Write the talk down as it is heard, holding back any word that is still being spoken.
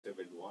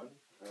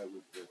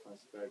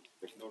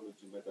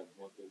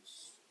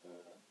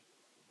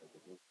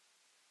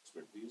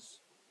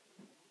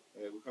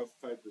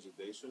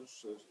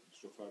sessions.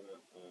 So far,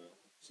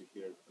 see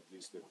here at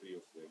least three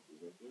of the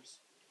presenters.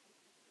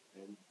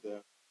 And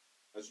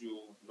as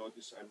you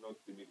notice, I'm not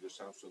Dimitrios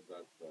Samson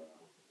that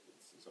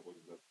it's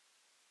supposed that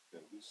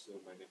this.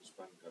 My name is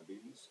Pan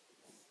Kabilis,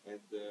 and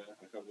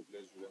I have the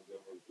pleasure and the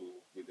honor to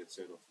be the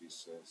chair of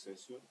this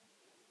session.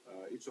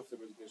 Each of the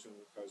presentation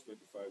has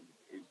 25,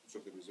 each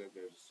of the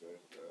presenters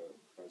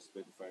has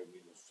 25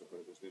 minutes of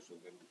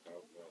presentation, then we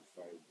have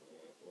 5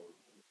 or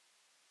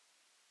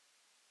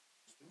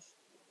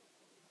questions.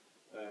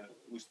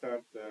 We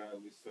start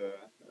with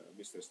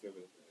Mr.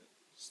 Stephen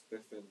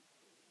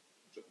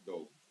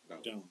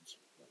Downes.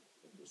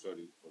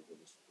 Sorry for the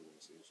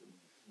mispronunciation.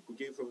 Who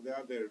came from the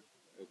other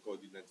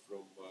continent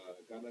from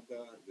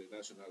Canada, the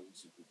National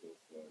Institute of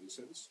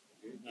Research.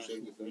 Okay,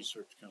 National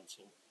Research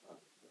Council.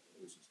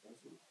 Research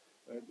Council.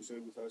 To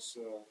share with us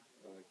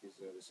his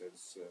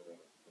research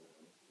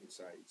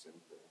insights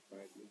and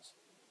findings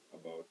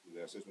about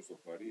the assessment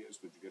of barriers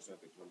to educational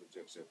technology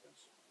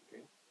acceptance.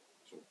 Okay,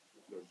 so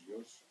the floor is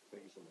yours.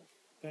 Thank you so much.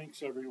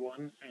 Thanks,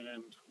 everyone,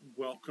 and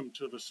welcome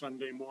to the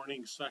Sunday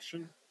morning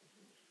session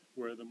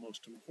where the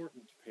most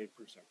important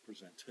papers are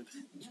presented.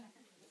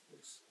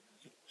 Yes.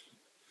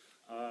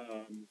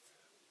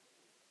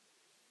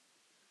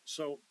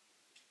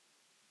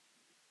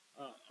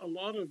 A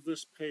lot of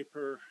this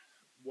paper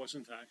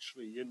wasn't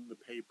actually in the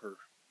paper.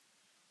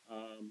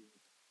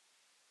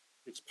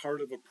 It's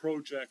part of a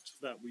project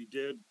that we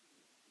did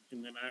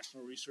in the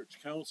National Research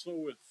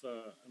Council with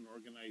an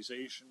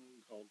organization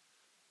called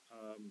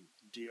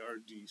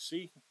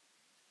DRDC,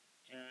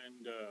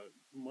 and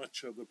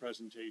much of the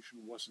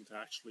presentation wasn't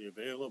actually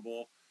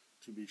available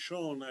to be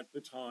shown at the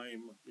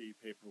time the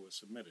paper was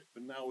submitted,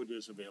 but now it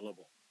is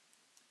available.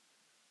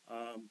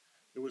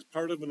 It was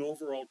part of an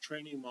overall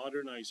training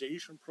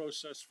modernization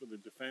process for the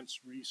Defence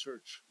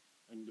Research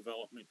and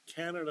Development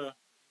Canada,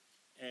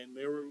 and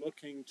they were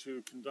looking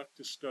to conduct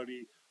a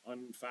study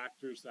on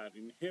factors that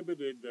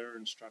inhibited their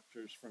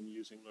instructors from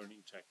using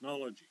learning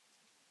technology.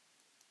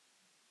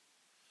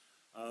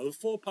 The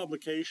full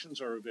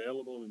publications are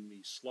available in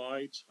these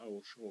slides. I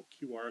will show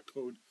a QR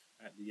code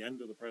at the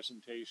end of the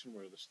presentation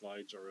where the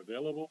slides are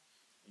available,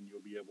 and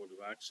you'll be able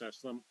to access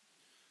them.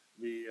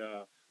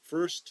 The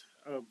first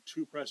of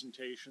two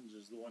presentations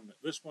is the one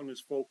that this one is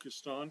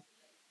focused on,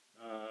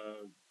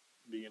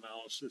 the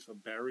analysis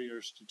of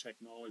barriers to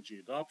technology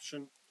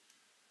adoption.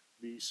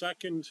 The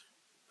second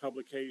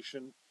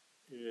publication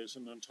is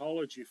an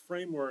ontology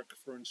framework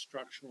for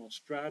instructional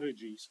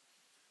strategies,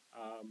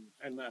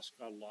 and that's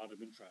got a lot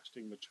of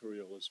interesting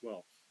material as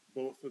well.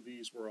 Both of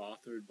these were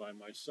authored by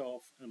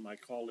myself and my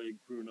colleague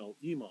Bruno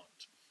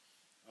Emont.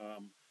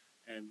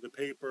 And the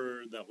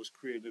paper that was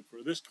created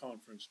for this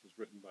conference was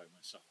written by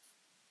myself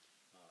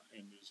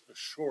and is a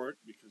short,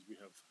 because we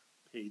have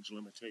page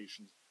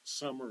limitations,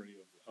 summary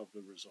of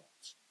the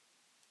results.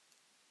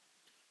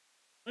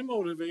 My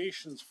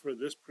motivations for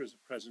this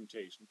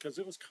presentation, because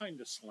it was kind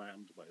of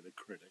slammed by the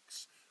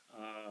critics,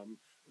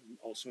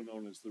 also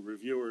known as the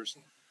reviewers,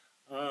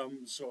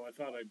 so I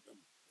thought I'd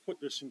put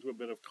this into a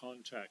bit of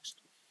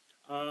context.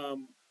 I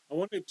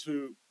wanted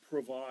to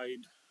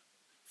provide,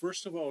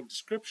 first of all, a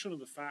description of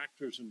the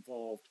factors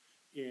involved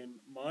in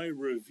my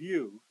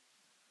review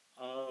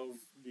of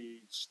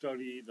the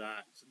study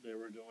that they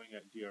were doing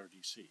at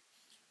DRDC.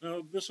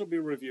 Now, this will be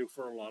a review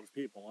for a lot of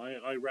people.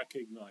 I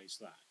recognize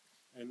that.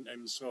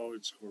 And so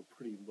it's scored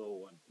pretty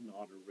low and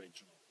not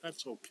original.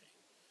 That's okay.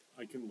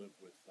 I can live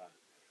with that.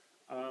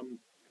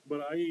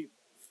 But I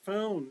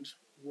found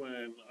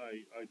when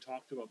I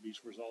talked about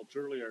these results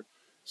earlier,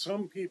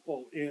 some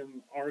people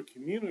in our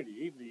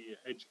community, the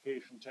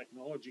education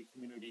technology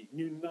community,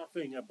 knew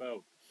nothing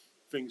about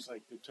things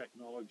like the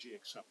technology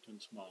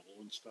acceptance model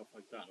and stuff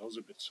like that. I was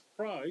a bit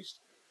surprised,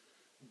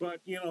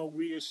 but you know,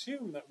 we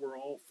assume that we're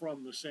all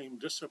from the same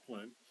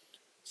discipline,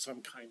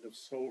 some kind of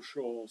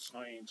social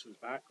sciences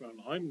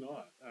background. I'm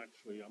not,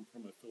 actually. I'm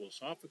from a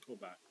philosophical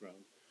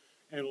background,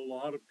 and a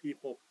lot of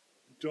people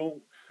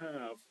don't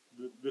have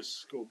this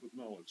scope of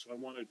knowledge, so I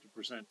wanted to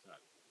present that.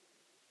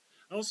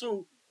 I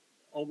also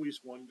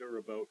always wonder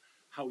about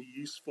how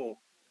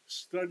useful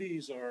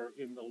studies are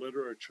in the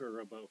literature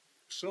about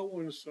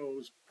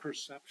so-and-so's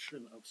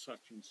perception of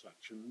such and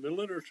such, and the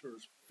literature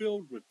is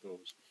filled with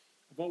those.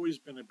 I've always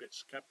been a bit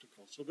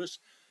skeptical, so this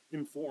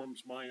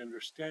informs my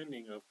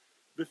understanding of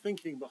the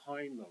thinking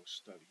behind those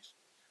studies.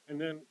 And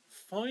then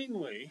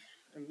finally,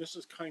 and this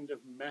is kind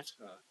of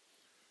meta,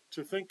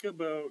 to think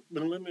about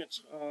the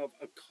limits of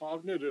a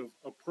cognitive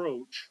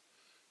approach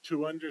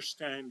to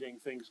understanding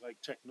things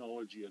like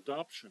technology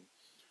adoption.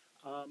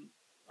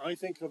 I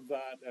think of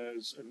that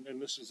as, and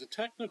this is a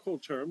technical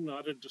term,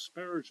 not a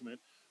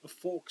disparagement, a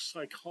folk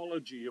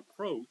psychology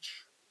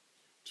approach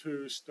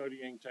to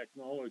studying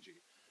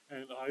technology.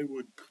 And I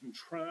would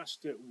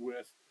contrast it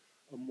with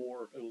a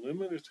more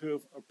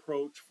eliminative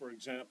approach, for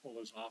example,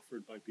 as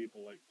offered by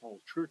people like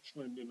Paul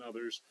Churchland and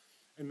others,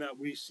 and that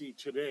we see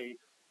today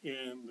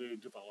in the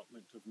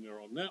development of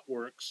neural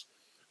networks,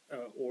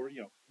 or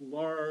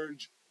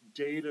large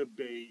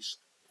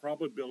data-based,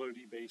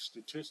 probability-based,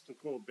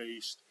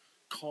 statistical-based,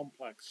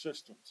 complex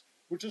systems.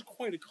 which is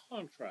quite a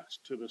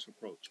contrast to this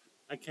approach.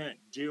 I can't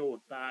deal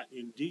with that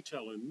in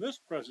detail in this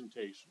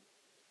presentation,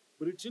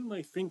 but it's in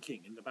my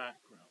thinking in the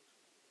background.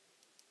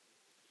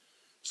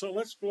 So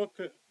let's look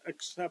at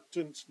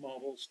acceptance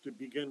models to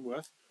begin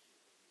with.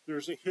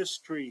 There's a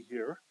history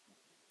here.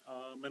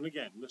 And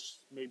again,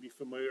 this may be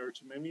familiar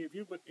to many of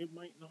you, but it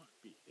might not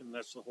be, and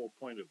that's the whole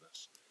point of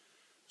this.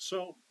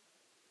 So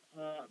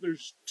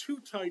there's two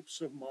types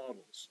of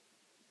models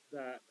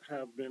that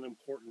have been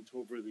important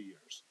over the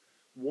years.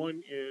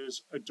 One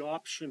is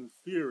adoption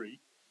theory,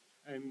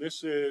 and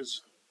this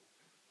is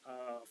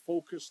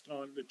focused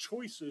on the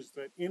choices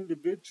that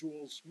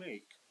individuals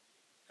make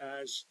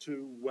as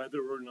to whether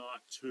or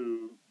not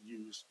to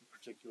use a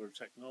particular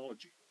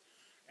technology.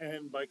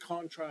 And by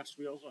contrast,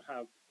 we also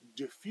have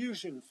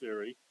diffusion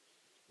theory,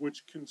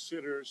 which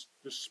considers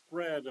the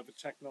spread of a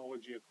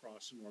technology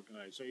across an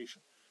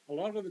organization. A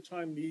lot of the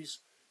time, these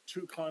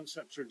two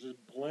concepts are just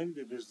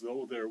blended as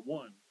though they're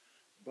one,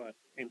 but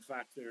in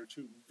fact, they're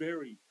two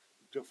very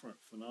different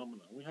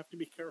phenomena. We have to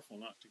be careful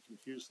not to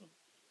confuse them.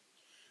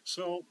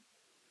 So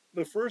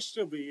the first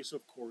of these,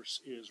 of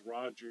course, is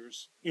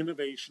Rogers'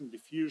 innovation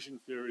diffusion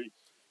theory.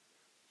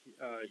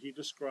 He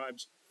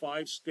describes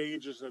 5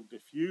 stages of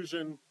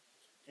diffusion,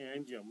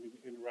 and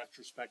in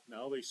retrospect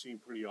now they seem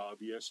pretty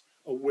obvious.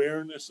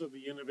 Awareness of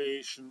the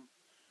innovation,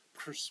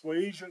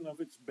 persuasion of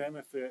its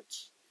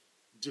benefits,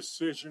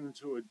 decision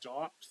to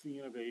adopt the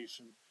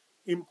innovation,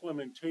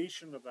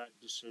 implementation of that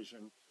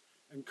decision,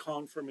 and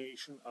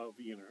confirmation of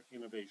the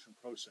innovation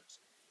process.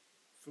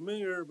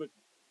 Familiar, but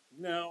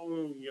now,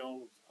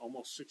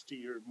 almost 60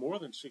 years, more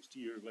than 60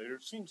 years later,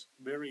 it seems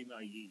very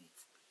naive.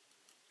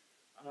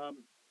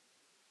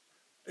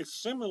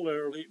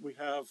 Similarly, we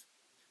have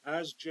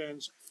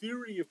Asgen's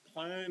theory of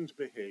planned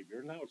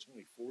behavior. Now it's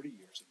only 40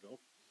 years ago.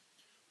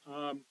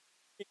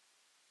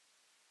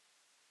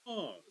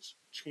 Cause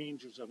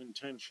changes of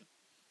intention.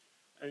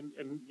 And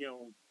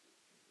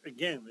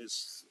again,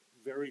 it's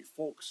very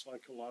folk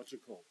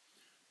psychological,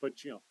 but,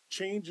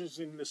 changes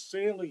in the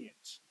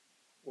salience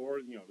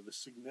or, the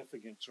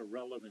significance or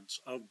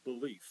relevance of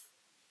belief.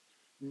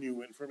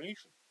 New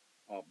information,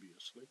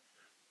 obviously.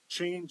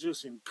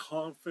 Changes in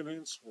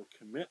confidence or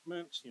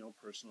commitment,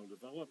 personal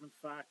development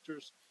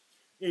factors.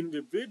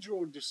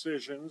 Individual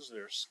decisions,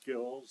 their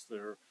skills,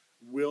 their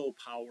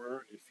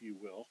willpower, if you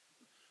will,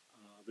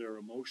 their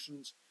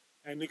emotions,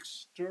 and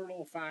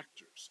external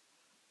factors,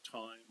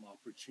 time,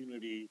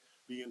 opportunity,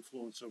 the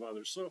influence of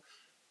others. So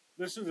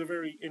this is a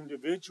very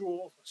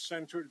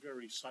individual-centered,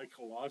 very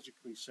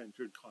psychologically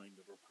centered kind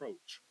of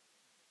approach.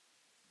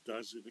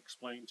 Does it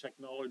explain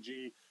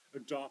technology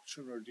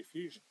adoption or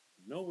diffusion?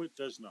 No, it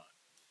does not.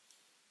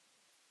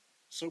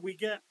 So we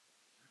get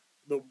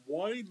the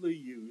widely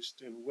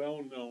used and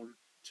well-known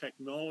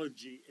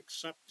technology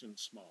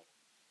acceptance model.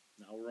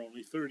 Now we're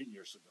only 30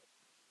 years ago.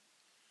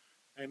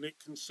 And it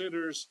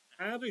considers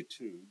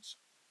attitudes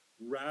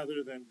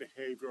rather than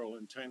behavioral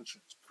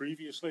intentions.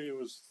 Previously, it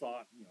was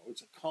thought,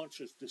 it's a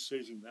conscious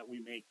decision that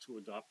we make to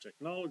adopt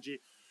technology.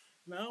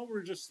 Now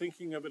we're just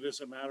thinking of it as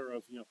a matter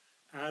of,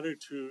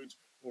 attitudes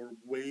or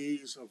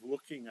ways of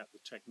looking at the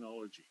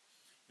technology.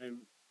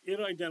 And it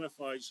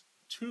identifies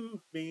 2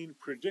 main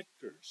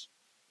predictors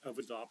of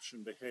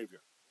adoption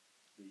behavior: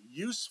 the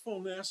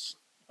usefulness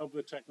of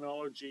the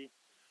technology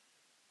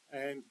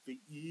and the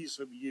ease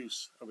of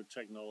use of a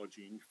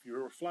technology. And if you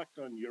reflect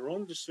on your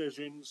own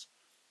decisions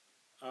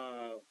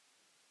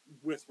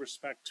with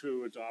respect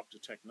to adopt a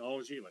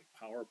technology like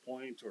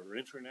PowerPoint or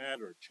Internet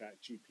or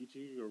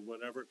ChatGPT or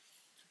whatever,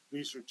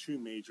 these are 2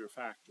 major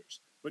factors,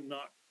 but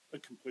not a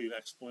complete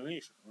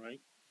explanation,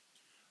 right?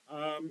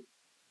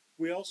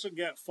 We also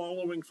get,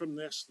 following from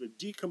this, the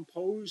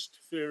decomposed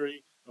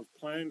theory of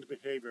planned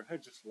behavior. I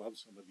just love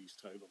some of these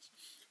titles.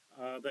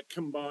 That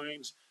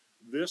combines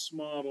this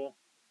model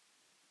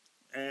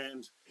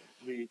and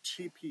the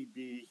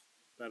TPB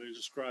that I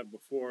described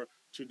before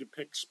to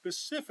depict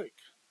specific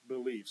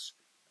beliefs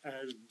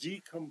as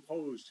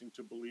decomposed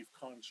into belief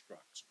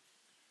constructs.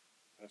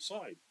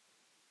 Aside,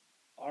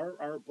 are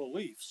our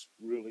beliefs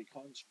really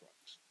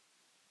constructs?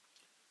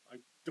 I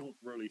don't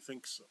really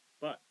think so,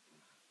 but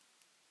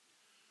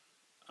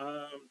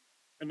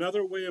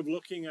another way of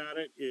looking at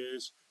it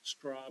is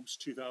Straub's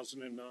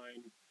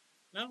 2009,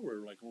 now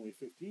we're like only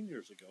 15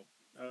 years ago,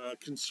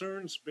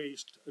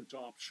 concerns-based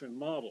adoption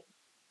model.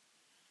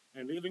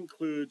 And it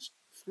includes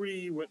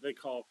 3 what they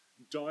call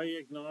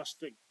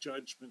diagnostic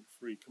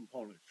judgment-free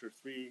components, or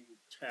 3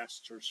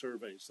 tests or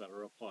surveys that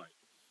are applied.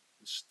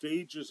 The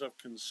stages of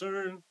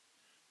concern,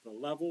 the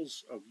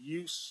levels of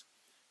use,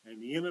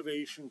 and the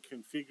innovation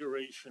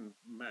configuration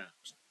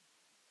maps.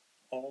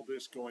 All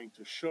this going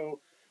to show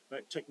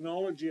that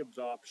technology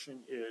adoption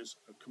is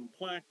a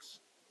complex,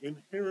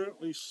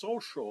 inherently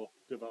social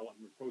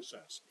development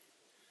process.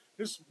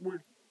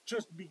 We're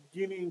just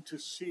beginning to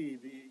see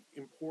the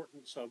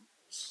importance of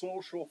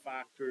social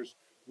factors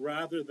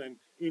rather than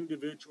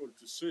individual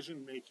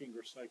decision-making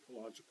or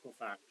psychological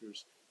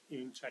factors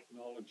in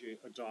technology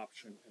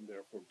adoption and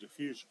therefore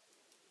diffusion.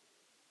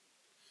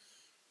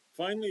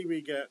 Finally,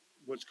 we get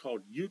what's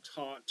called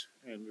UTAUT,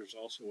 and there's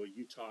also a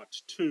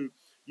UTAUT 2,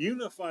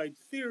 Unified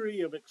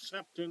Theory of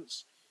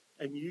Acceptance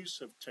and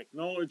Use of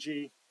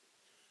Technology,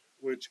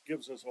 which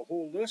gives us a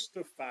whole list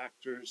of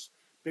factors,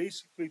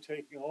 basically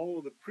taking all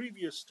of the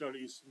previous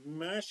studies,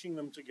 mashing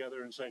them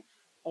together and saying,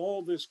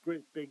 all this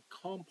great big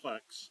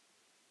complex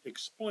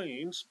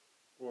explains,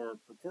 or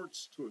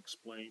purports to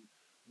explain,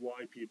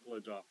 why people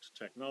adopt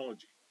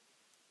technology.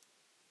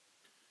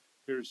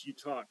 Here's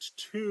UTAUT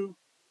 2,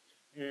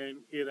 and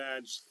it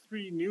adds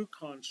 3 new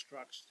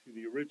constructs to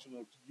the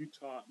original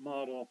UTAUT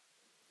model: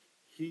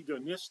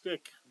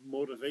 hedonistic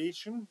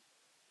motivation,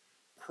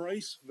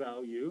 price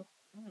value,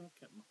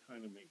 that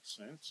kind of makes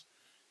sense,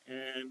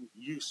 and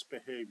use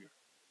behavior.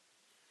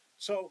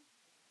 So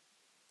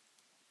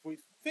if we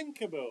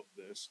think about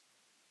this,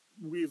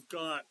 we've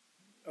got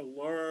a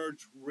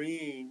large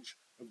range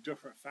of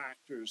different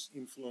factors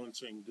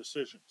influencing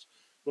decisions.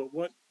 But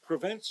what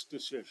prevents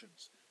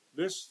decisions?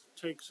 This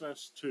takes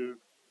us to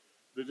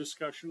the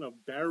discussion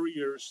of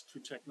barriers to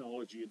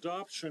technology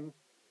adoption.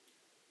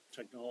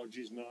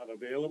 Technology is not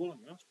available, and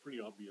that's a pretty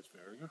obvious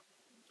barrier.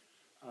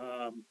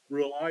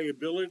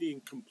 Reliability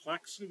and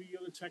complexity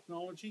of the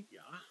technology,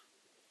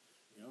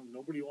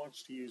 nobody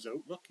wants to use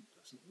Outlook, it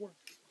doesn't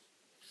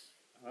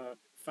work.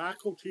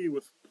 Faculty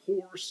with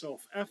poor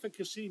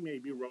self-efficacy may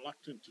be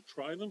reluctant to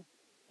try them,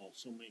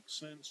 also makes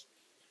sense.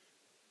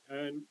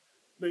 And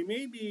they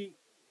may be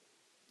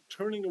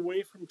turning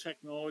away from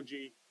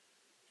technology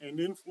and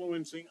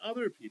influencing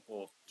other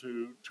people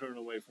to turn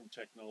away from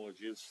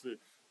technology. It's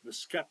the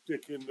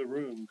skeptic in the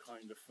room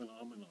kind of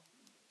phenomenon.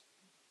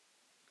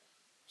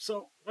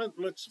 So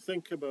let's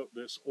think about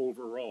this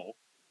overall.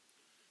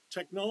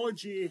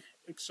 Technology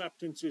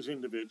acceptance is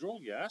individual,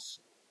 yes,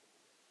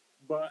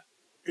 but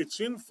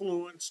it's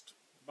influenced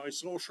by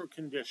social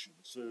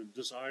conditions,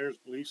 desires,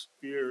 beliefs,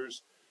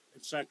 fears,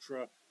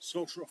 etc.,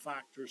 social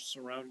factors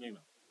surrounding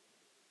them.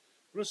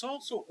 But it's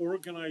also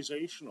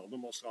organizational. The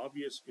most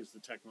obvious is the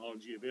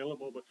technology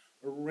available, but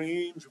a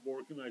range of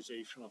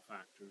organizational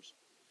factors.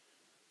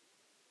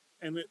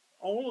 And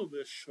all of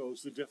this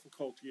shows the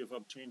difficulty of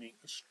obtaining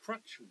a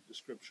structured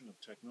description of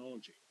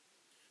technology.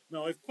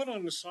 Now, I've put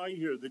on the side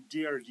here the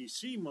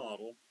DRDC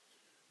model.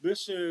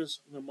 This is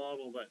the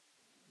model that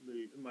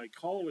my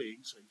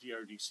colleagues at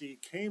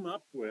DRDC came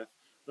up with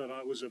that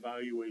I was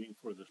evaluating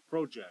for this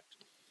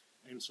project.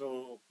 And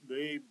so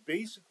they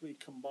basically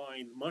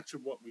combined much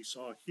of what we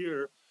saw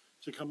here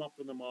to come up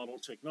with the model: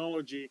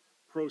 technology,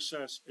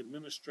 process,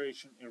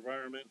 administration,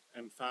 environment,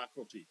 and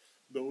faculty.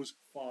 Those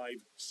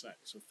 5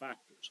 sets of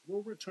factors.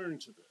 We'll return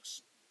to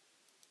this.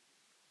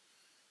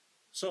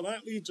 So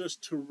that leads us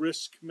to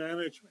risk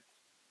management,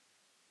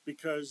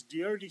 because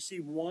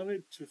DRDC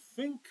wanted to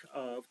think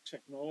of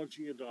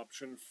technology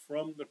adoption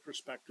from the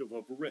perspective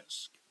of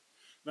risk.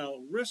 Now,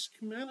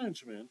 risk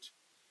management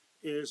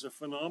is a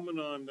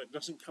phenomenon that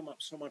doesn't come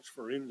up so much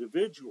for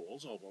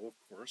individuals, although, of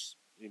course,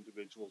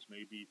 individuals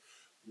may be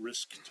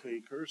risk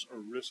takers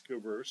or risk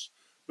averse,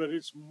 but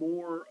it's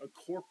more a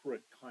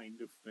corporate kind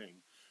of thing.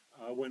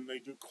 When they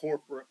do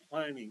corporate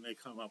planning, they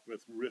come up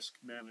with risk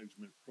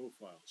management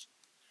profiles.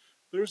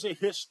 There's a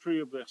history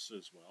of this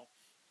as well.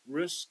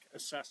 Risk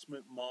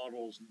assessment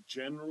models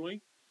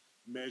generally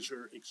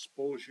measure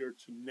exposure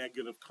to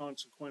negative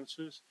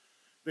consequences.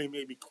 They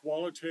may be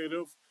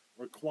qualitative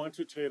or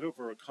quantitative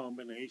or a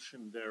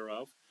combination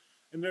thereof,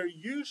 and they're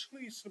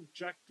usually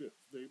subjective.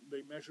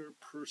 They measure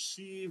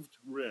perceived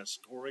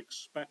risk or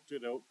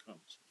expected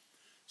outcomes.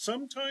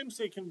 Sometimes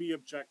they can be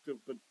objective,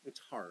 but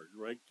it's hard,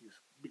 right?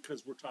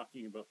 Because we're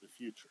talking about the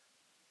future.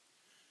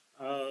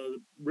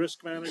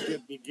 Risk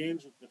management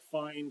begins with the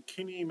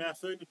Fine-Kinney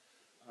method.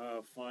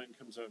 Fine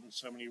comes out in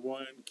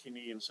 71,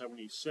 Kinney in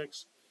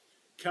 76,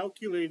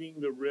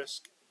 calculating the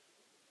risk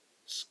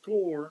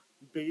score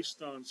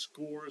based on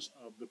scores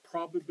of the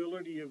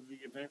probability of the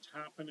event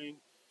happening,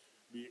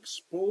 the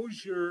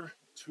exposure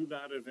to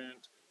that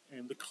event,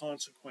 and the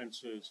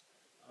consequences,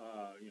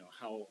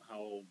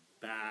 how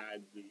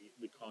bad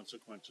the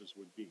consequences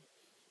would be.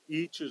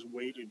 Each is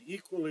weighted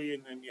equally,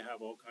 and then you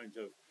have all kinds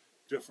of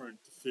different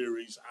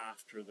theories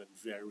after that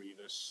vary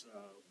this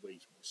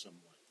weighting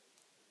somewhat.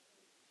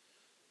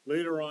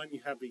 Later on, you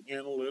have the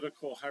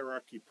analytical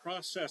hierarchy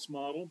process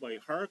model by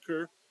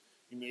Harker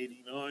in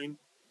 '89.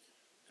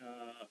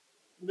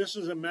 This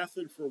is a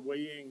method for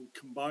weighing,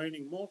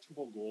 combining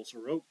multiple goals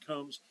or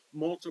outcomes,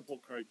 multiple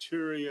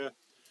criteria,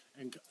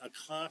 and a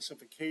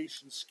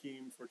classification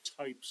scheme for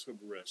types of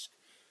risk.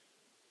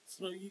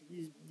 So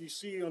you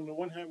see, on the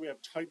one hand, we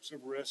have types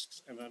of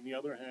risks, and on the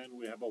other hand,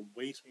 we have a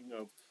weighting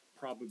of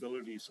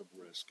probabilities of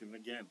risk. And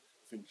again,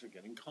 things are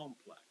getting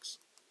complex.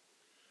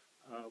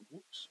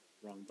 Whoops,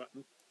 wrong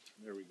button.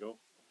 There we go.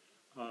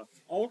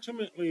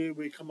 Ultimately,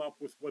 we come up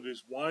with what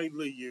is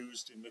widely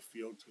used in the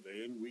field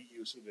today, and we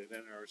use it at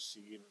NRC,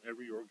 and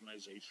every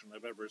organization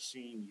I've ever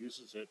seen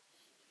uses it: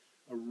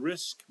 a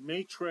risk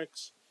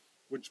matrix,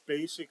 which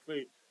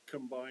basically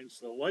combines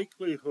the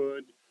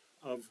likelihood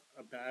of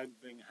a bad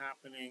thing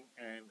happening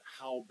and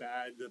how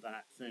bad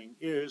that thing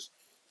is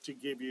to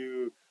give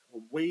you a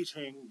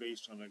weighting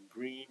based on a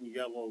green,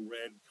 yellow,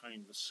 red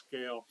kind of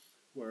scale,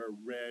 where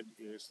red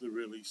is the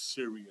really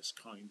serious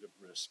kind of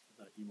risk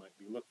that you might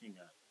be looking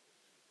at.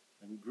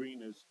 And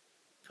green is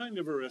kind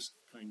of a risk,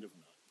 kind of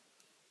not.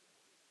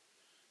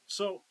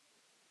 So,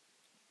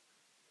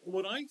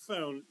 what I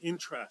found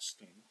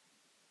interesting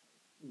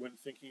when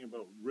thinking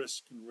about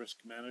risk and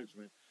risk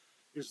management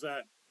is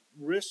that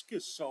risk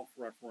is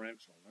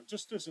self-referential. Now,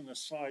 just as an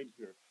aside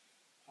here,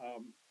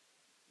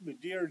 the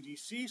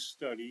DRDC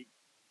study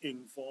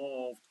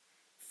involved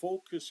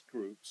focus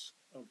groups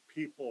of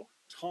people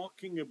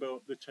talking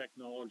about the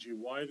technology,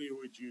 why they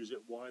would use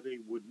it, why they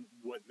wouldn't,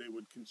 what they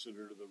would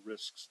consider the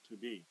risks to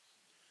be.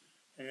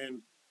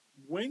 And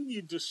when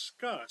you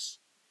discuss,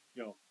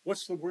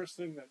 what's the worst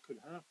thing that could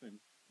happen,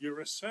 your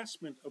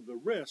assessment of the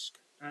risk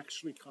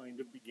actually kind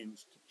of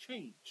begins to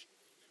change.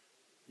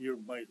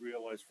 You might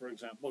realize, for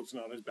example, it's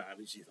not as bad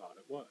as you thought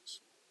it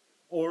was.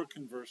 Or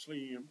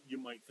conversely, you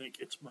might think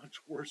it's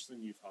much worse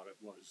than you thought it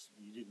was.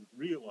 You didn't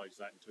realize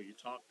that until you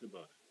talked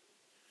about it.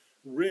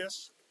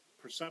 Risk,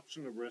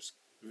 perception of risk,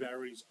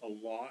 varies a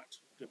lot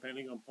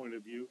depending on point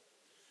of view.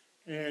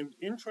 And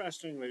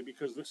interestingly,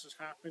 because this is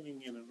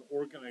happening in an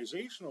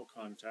organizational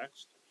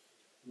context,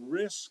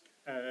 risk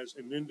as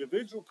an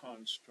individual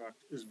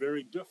construct is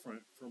very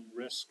different from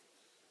risk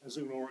as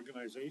an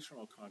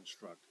organizational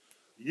construct.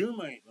 You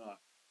might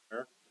not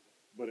care,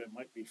 but it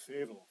might be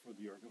fatal for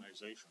the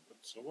organization. But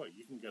so what?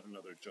 You can get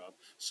another job.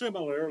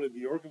 Similarly,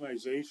 the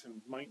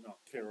organization might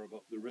not care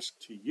about the risk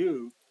to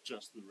you,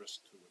 just the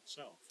risk to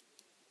itself.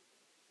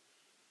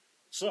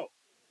 So,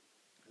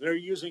 they're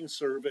using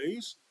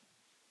surveys,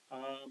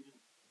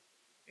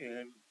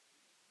 and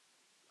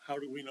how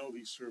do we know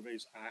these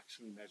surveys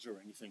actually measure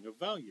anything of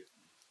value?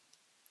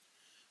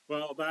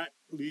 Well, that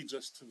leads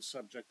us to the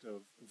subject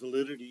of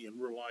validity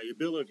and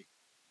reliability.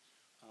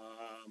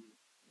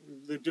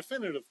 The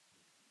definitive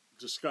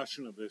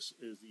discussion of this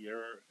is the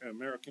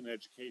American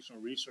Educational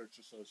Research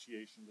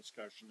Association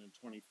discussion in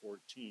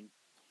 2014.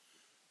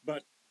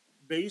 But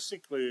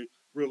basically,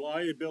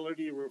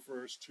 reliability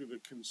refers to the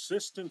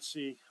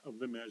consistency of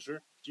the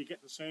measure. Do you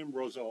get the same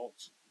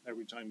results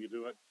every time you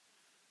do it?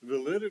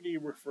 Validity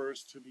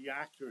refers to the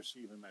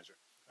accuracy of the measure.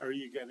 Are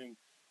you getting,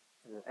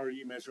 or are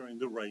you measuring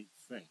the right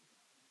thing?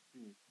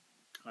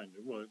 Kind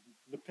of. Well,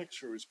 the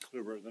picture is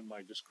clearer than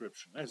my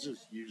description, as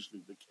is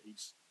usually the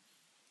case.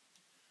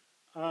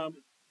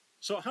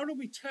 So how do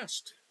we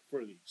test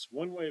for these?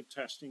 One way of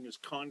testing is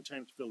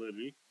content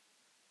validity,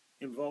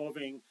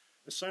 involving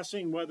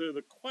assessing whether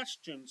the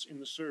questions in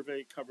the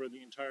survey cover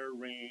the entire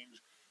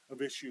range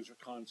of issues or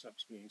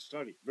concepts being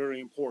studied. Very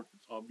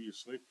important,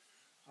 obviously.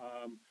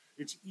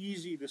 It's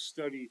easy to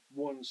study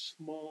one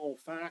small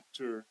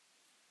factor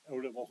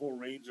out of a whole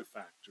range of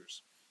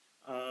factors.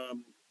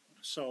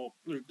 So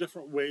there are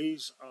different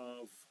ways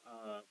of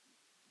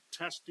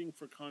testing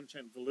for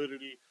content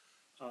validity,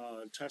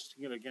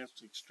 testing it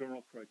against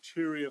external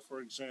criteria,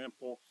 for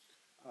example,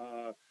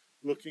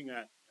 looking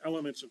at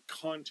elements of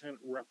content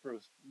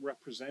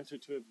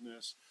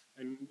representativeness,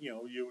 and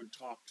you would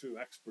talk to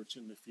experts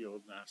in the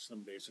field and ask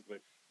them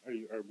basically,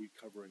 are we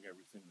covering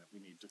everything that we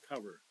need to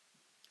cover?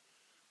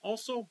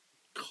 Also,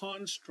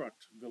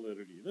 construct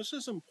validity. This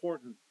is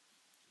important.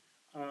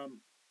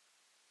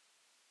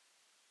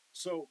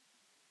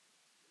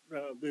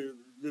 The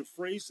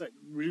phrase that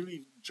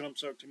really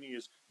jumps out to me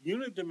is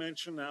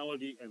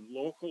unidimensionality and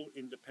local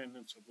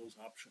independence of those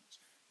options.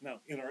 Now,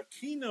 in our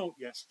keynote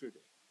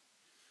yesterday,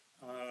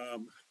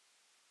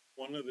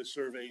 one of the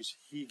surveys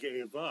he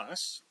gave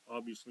us,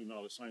 obviously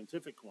not a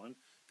scientific one,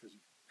 because he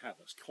had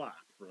us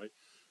clap, right?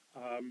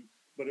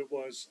 But it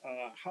was,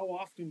 how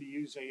often do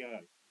you use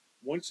AI?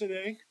 Once a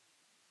day,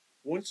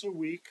 once a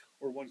week,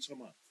 or once a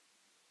month?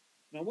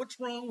 Now, what's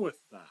wrong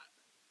with that?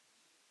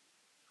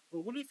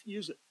 Well, what if you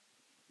use it,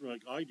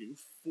 like I do,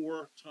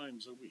 4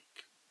 times a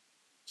week?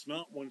 It's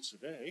not once a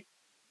day.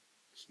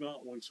 It's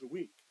not once a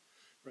week.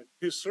 Right?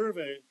 His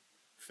survey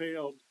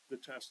failed the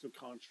test of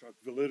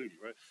construct validity.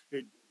 Right?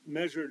 It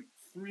measured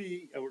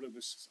 3 out of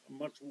a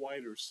much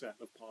wider set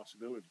of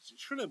possibilities. It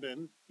should have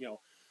been,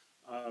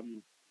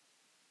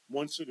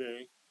 once a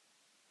day,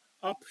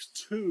 up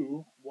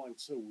to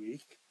once a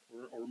week,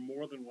 or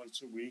more than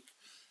once a week,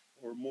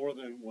 or more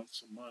than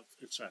once a month,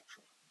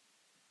 etc.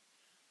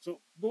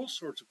 So those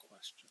sorts of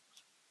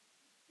questions.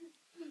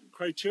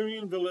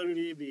 Criterion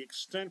validity, the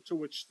extent to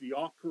which the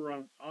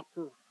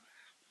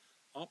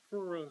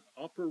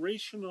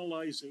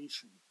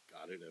operationalization,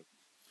 got it out,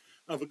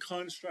 of a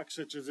construct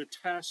such as a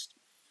test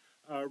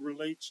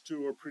relates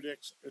to or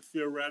predicts a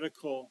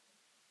theoretical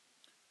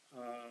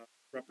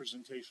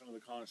representation of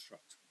the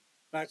construct.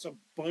 That's a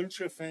bunch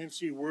of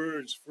fancy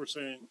words for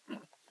saying,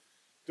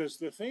 does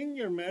the thing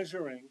you're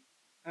measuring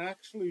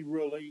actually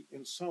relate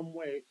in some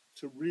way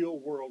to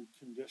real-world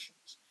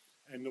conditions?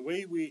 And the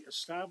way we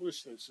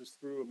establish this is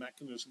through a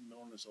mechanism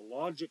known as a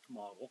logic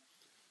model.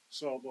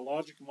 So the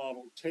logic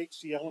model takes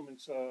the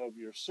elements of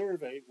your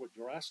survey, what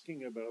you're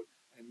asking about,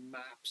 and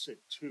maps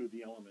it to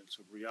the elements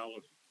of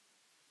reality.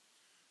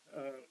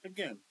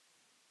 Again,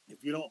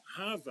 if you don't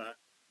have that,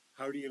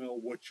 how do you know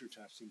what you're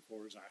testing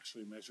for is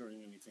actually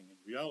measuring anything in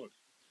reality?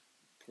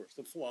 Of course,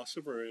 the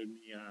philosopher in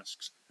me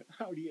asks,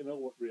 how do you know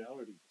what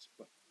reality is?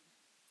 But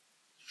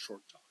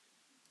short talk.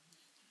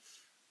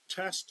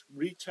 Test,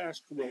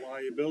 retest,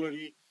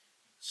 reliability.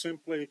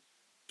 Simply,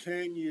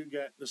 can you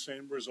get the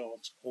same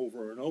results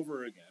over and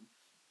over again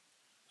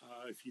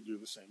if you do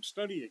the same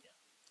study again?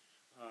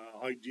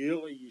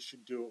 Ideally, you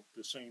should do it with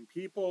the same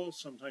people.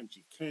 Sometimes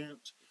you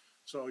can't,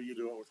 so you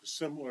do it with a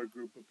similar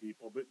group of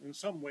people. But in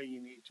some way,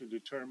 you need to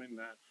determine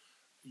that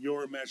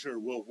your measure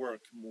will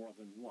work more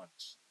than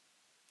once.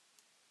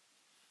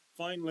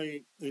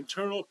 Finally,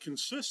 internal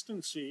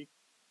consistency,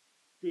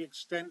 the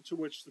extent to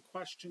which the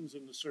questions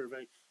in the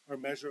survey are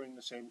measuring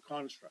the same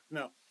construct.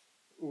 Now,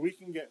 we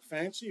can get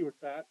fancy with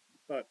that,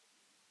 but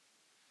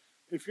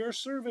if your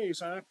survey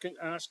is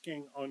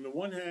asking on the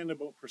one hand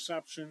about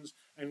perceptions,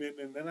 and then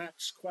in the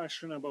next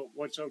question about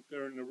what's out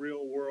there in the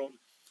real world,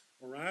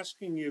 we're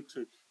asking you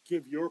to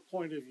give your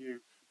point of view,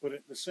 but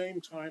at the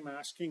same time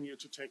asking you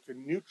to take a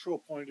neutral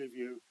point of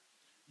view,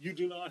 you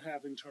do not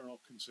have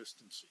internal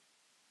consistency,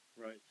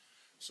 right?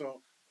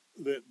 So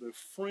the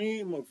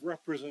frame of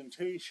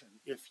representation,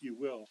 if you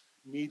will,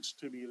 needs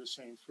to be the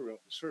same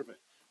throughout the survey.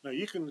 Now,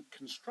 you can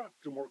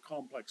construct a more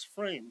complex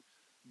frame,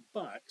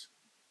 but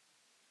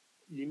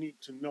you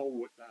need to know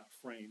what that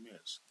frame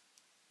is.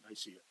 I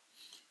see it.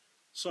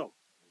 So,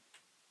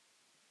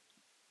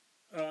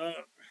 if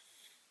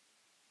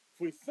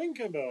we think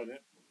about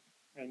it,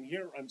 and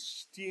here I'm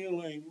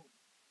stealing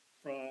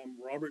from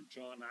Robert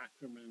John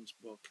Ackerman's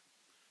book,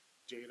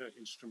 Data,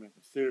 Instrument,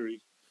 and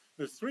Theory,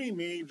 the three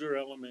major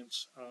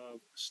elements of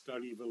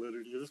study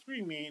validity, the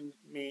three main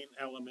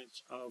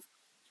elements of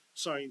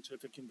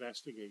scientific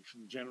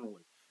investigation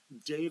generally: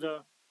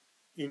 data,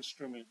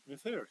 instrument, and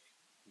theory.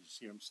 You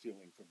see, I'm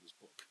stealing from his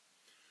book.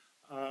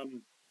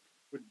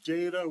 With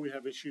data, we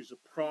have issues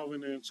of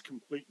provenance,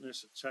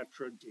 completeness,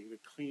 etc., data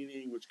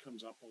cleaning, which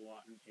comes up a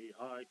lot in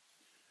AI.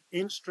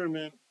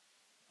 Instrument,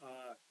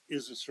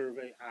 is a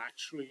survey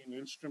actually an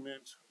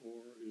instrument,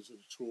 or is it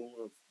a tool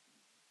of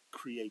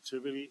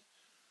creativity?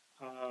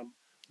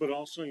 But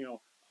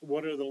also,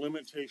 what are the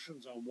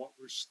limitations on what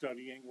we're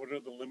studying? What are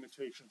the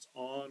limitations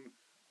on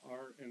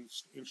our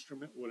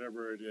instrument,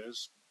 whatever it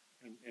is?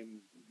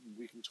 And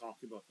we can talk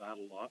about that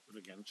a lot, but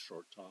again, it's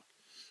short talk.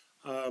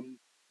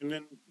 And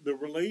then the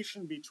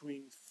relation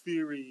between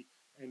theory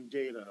and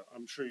data.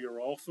 I'm sure you're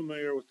all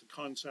familiar with the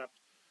concept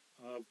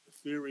of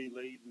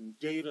theory-laden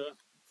data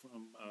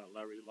from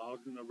Larry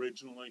Loudon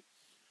originally.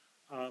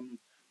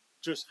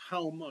 Just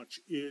how much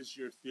is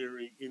your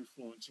theory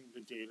influencing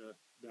the data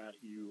that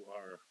you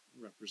are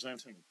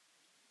representing?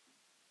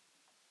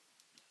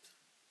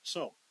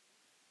 So,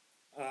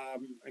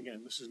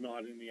 again, this is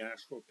not in the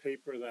actual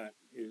paper that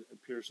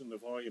appears in the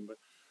volume, but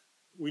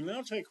we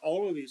now take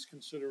all of these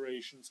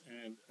considerations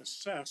and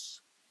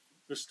assess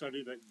the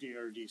study that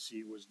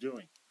DRDC was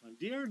doing. Now,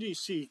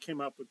 DRDC came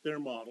up with their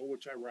model,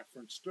 which I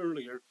referenced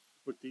earlier,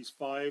 with these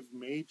 5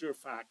 major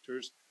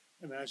factors,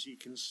 and as you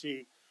can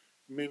see,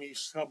 many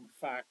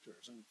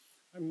sub-factors. And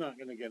I'm not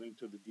going to get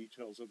into the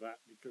details of that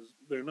because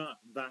they're not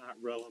that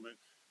relevant,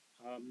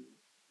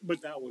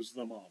 but that was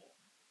the model.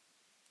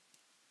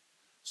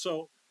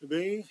 So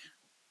they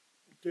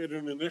did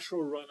an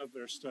initial run of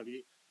their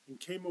study and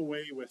came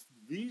away with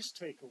these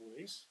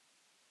takeaways.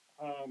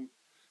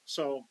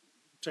 So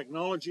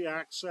technology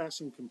access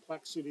and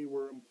complexity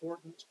were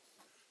important.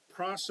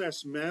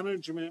 Process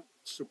management,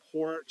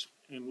 support,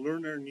 and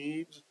learner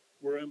needs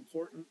were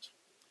important.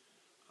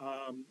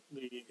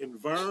 The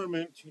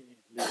environment,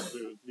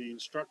 the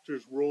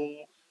instructor's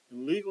role,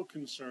 and legal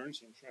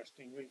concerns,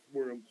 interestingly,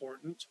 were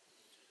important.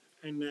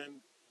 And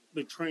then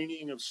the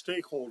training of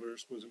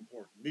stakeholders was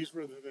important. These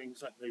were the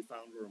things that they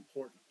found were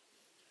important.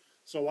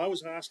 So I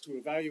was asked to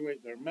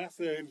evaluate their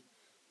method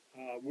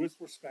with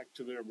respect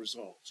to their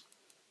results.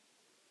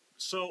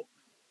 So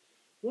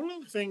one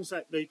of the things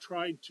that they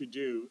tried to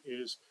do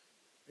is,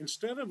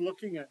 instead of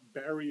looking at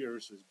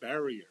barriers as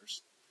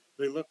barriers,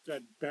 they looked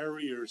at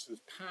barriers as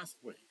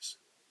pathways.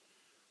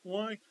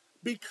 Why?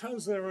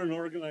 Because they're an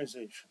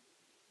organization.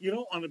 You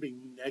don't want to be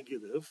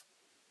negative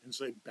and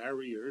say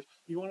barriers.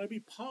 You want to be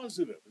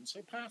positive and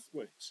say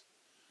pathways.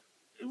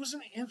 It was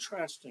an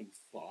interesting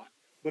thought,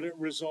 but it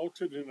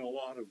resulted in a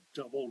lot of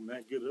double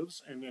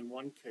negatives, and in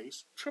one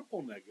case,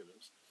 triple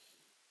negatives.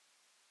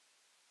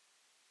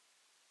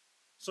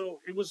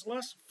 So it was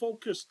less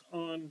focused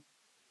on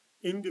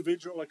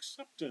individual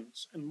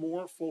acceptance and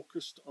more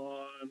focused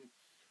on,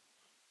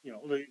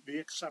 the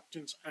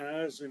acceptance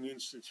as an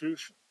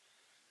institution.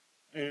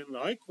 And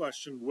I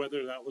questioned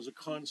whether that was a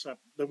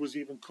concept that was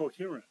even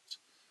coherent,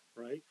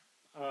 right?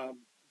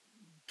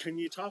 Can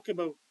you talk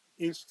about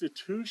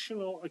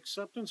institutional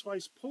acceptance? Well, I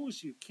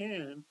suppose you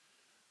can,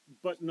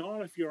 but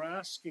not if you're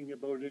asking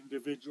about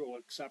individual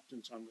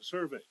acceptance on the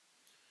survey.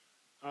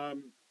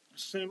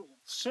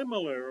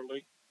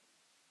 Similarly,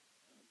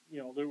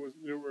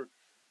 there were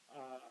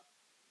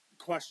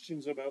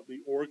questions about the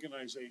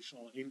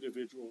organizational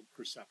individual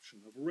perception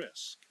of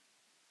risk.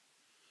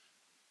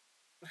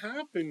 What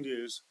happened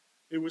is,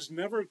 it was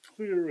never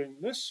clear in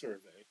this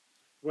survey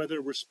whether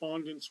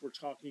respondents were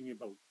talking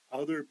about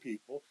other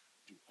people,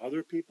 do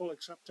other people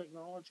accept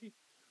technology?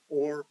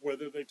 Or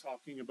whether they're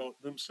talking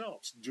about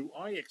themselves. Do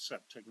I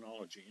accept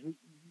technology? And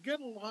you get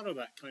a lot of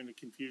that kind of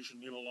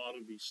confusion in a lot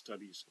of these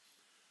studies.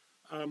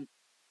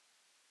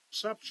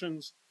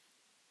 Perceptions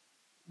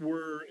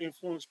were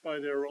influenced by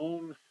their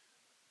own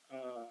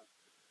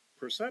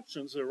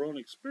perceptions, their own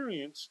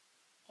experience,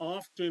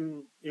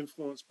 often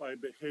influenced by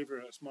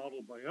behavior as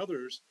modeled by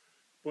others.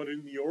 But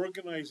in the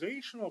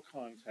organizational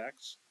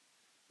context,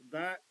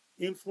 that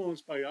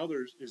influence by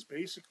others is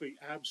basically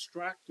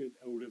abstracted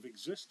out of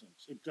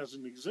existence. It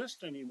doesn't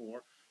exist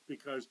anymore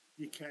because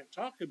you can't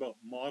talk about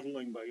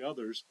modeling by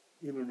others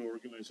in an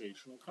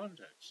organizational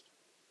context.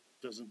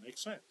 Doesn't make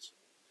sense.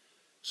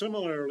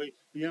 Similarly,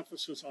 the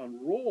emphasis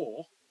on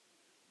role,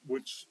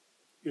 which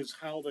is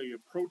how they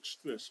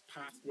approached this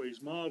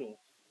pathways model,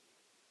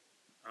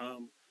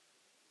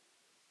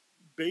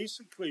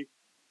 basically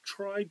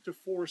tried to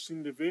force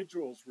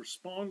individuals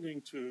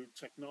responding to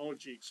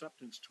technology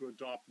acceptance to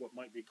adopt what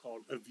might be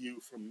called a view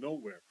from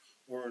nowhere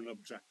or an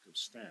objective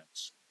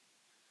stance.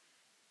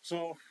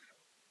 So,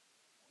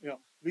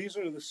 these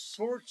are the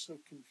sorts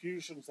of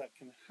confusions that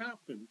can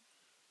happen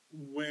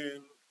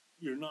when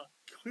you're not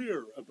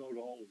clear about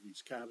all of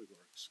these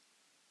categories.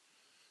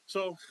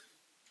 So,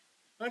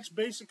 that's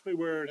basically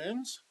where it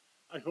ends.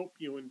 I hope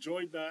you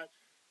enjoyed that.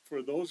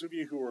 For those of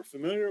you who are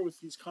familiar with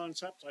these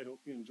concepts, I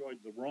hope you enjoyed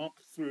the romp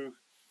through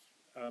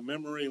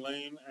memory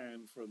lane,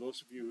 and for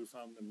those of you who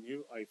found them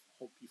new, I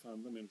hope you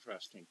found them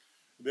interesting.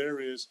 There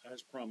is,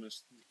 as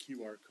promised, the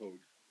QR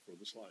code for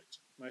the slides.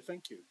 And I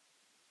thank you.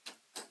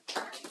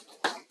 Thank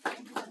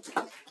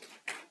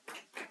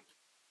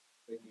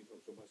you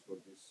so much for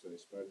this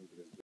inspiring presentation.